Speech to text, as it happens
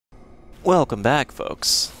Welcome back,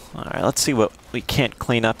 folks. Alright, let's see what we can't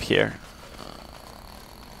clean up here.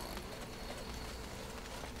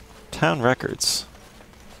 Town records.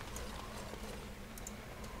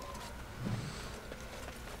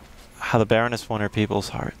 How the Baroness won her people's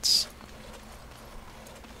hearts.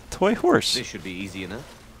 Toy horse. This should be easy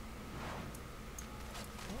enough.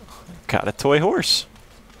 Got a toy horse.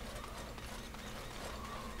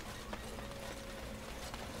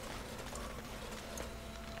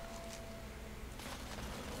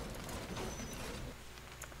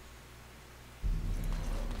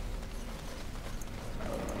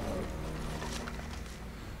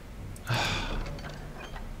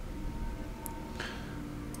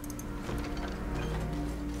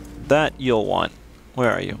 That you'll want. Where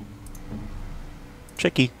are you?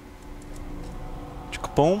 Chicky.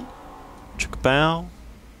 Chicka-boom. Chicka-bow.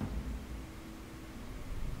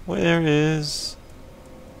 Where's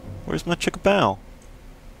my chicka-bow?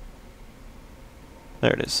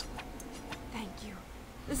 There it is. Thank you.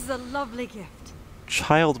 This is a lovely gift.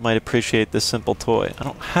 Child might appreciate this simple toy. I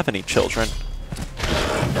don't have any children.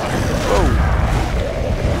 Whoa.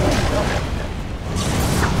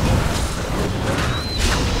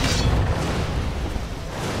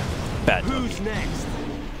 Bad. Who's next?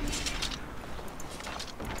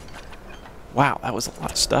 Wow, that was a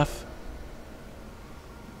lot of stuff.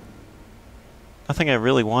 Nothing I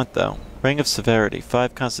really want, though. Ring of Severity,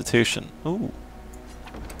 5 Constitution. Ooh.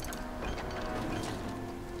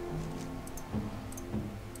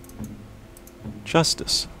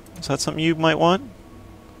 Justice. Is that something you might want?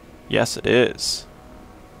 Yes, it is.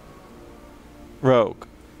 Rogue.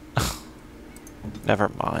 Never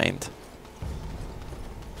mind.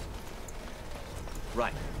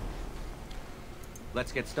 Right.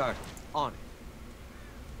 Let's get started. On it.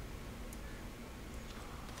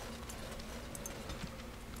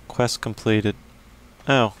 Quest completed.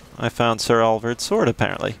 Oh, I found Sir Alvard's sword,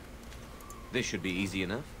 apparently. This should be easy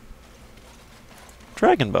enough.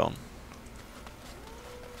 Dragon Bone.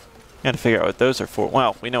 Gotta figure out what those are for.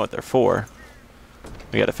 Well, we know what they're for.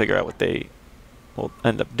 We gotta figure out what they will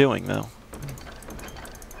end up doing, though.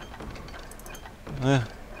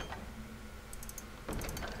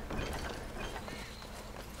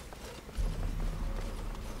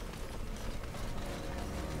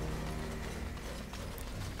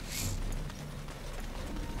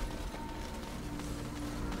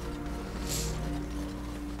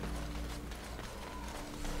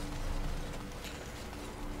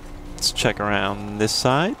 Let's check around this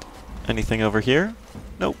side. Anything over here?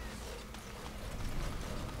 Nope.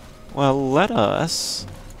 Well, let us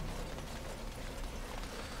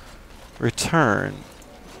return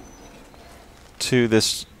to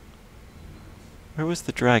this. Where was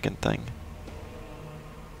the dragon thing?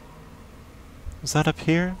 Was that up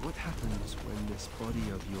here? What happens when this body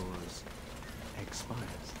of yours expires?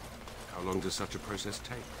 How long does such a process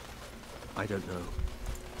take? I don't know.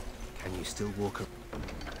 Can you still walk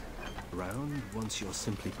around once you're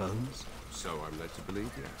simply bones? So I'm led to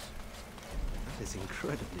believe, yes. That is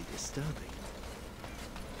incredibly disturbing.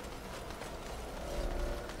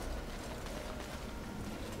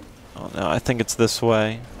 Oh no, I think it's this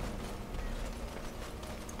way.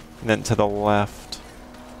 And then to the left.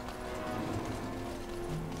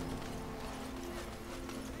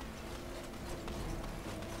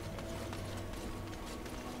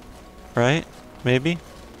 Right? Maybe?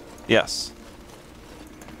 Yes.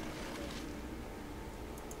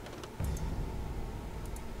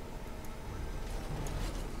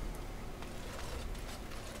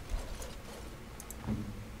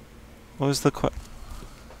 What was the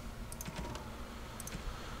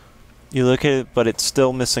You look at it, but it's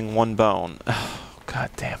still missing one bone. Oh,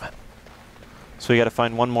 God damn it. So we gotta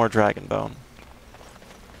find one more dragon bone.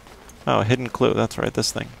 Oh, hidden clue. That's right,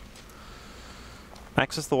 this thing.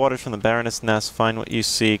 Access the waters from the Baroness Nest. Find what you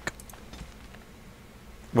seek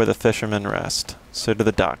where the fishermen rest. So to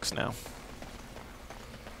the docks now.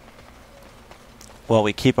 Well,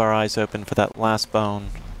 we keep our eyes open for that last bone.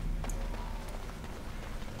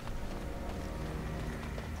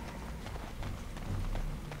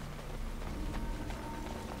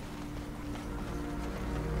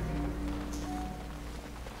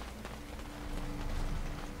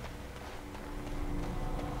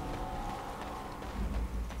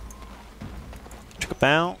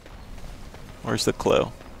 Bow. Where's the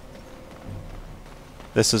clue?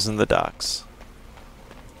 This is in the docks.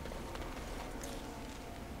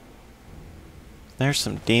 There's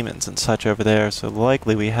some demons and such over there, so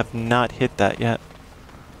likely we have not hit that yet.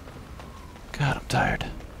 God, I'm tired.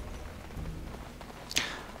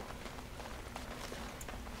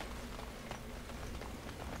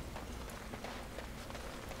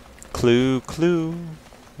 Clue, clue.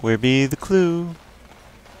 Where be the clue?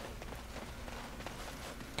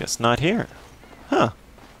 Guess not here. Huh.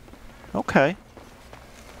 Okay.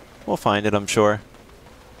 We'll find it, I'm sure.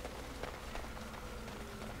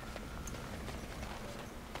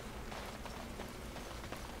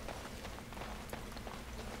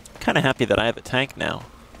 Kinda happy that I have a tank now.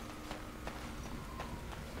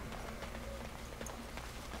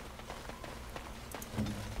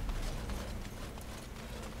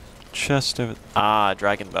 Chest of... Ah,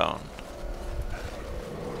 dragon bone.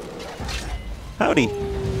 Howdy.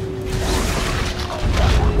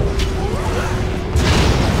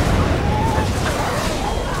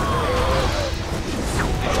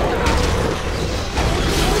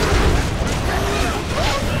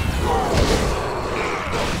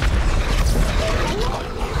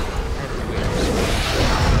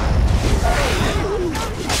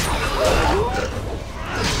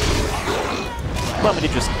 Want me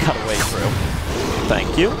to just cut away through?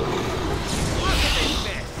 Thank you.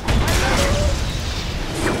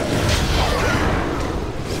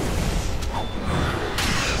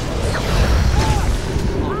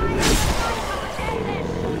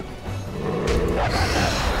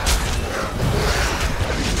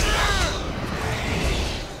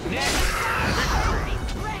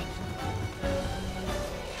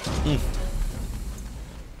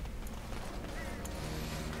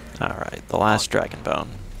 Alright, the last dragon bone.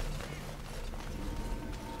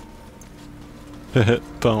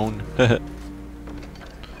 Bone.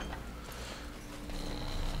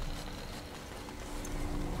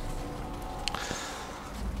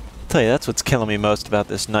 Tell you, that's what's killing me most about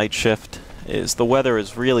this night shift, is the weather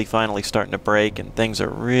is really finally starting to break and things are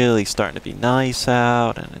really starting to be nice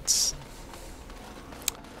out, and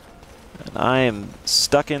I am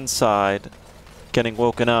stuck inside getting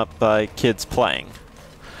woken up by kids playing.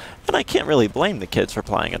 And I can't really blame the kids for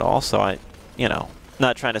playing at all, so you know,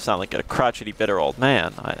 not trying to sound like a crotchety, bitter old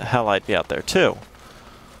man. Hell, I'd be out there too.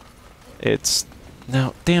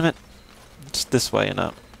 No, damn it. It's this way and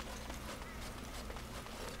up.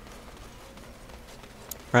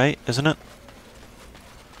 Right? Isn't it?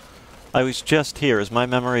 I was just here. Is my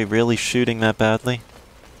memory really shooting that badly?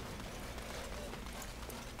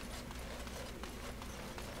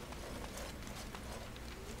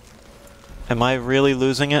 Am I really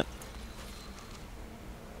losing it?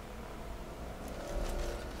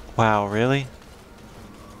 Wow, really?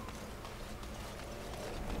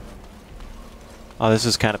 Oh, this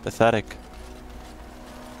is kind of pathetic.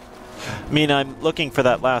 I mean, I'm looking for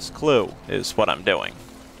that last clue, is what I'm doing.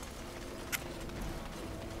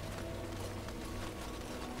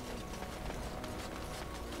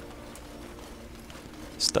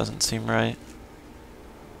 This doesn't seem right.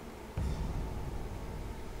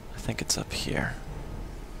 I think it's up here.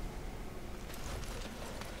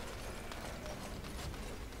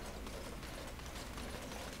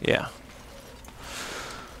 Yeah.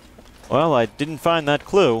 Well, I didn't find that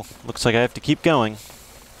clue. Looks like I have to keep going.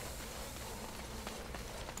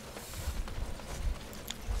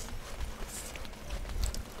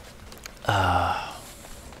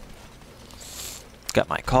 Got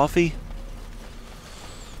my coffee.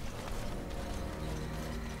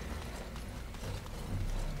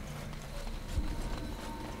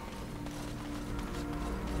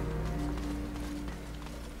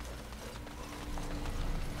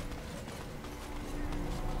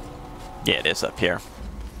 Yeah, it is up here.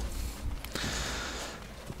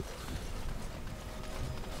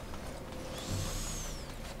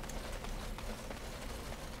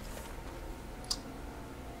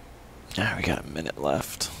 Ah, we got a minute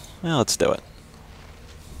left. Well, let's do it.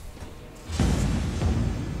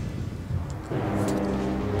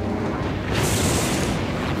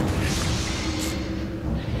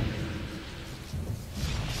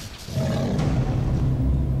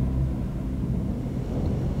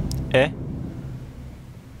 Eh?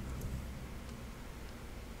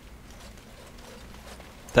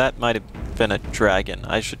 That might have been a dragon.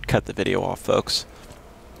 I should cut the video off, folks.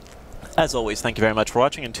 As always, thank you very much for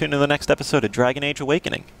watching, and tune in to the next episode of Dragon Age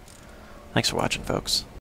Awakening. Thanks for watching, folks.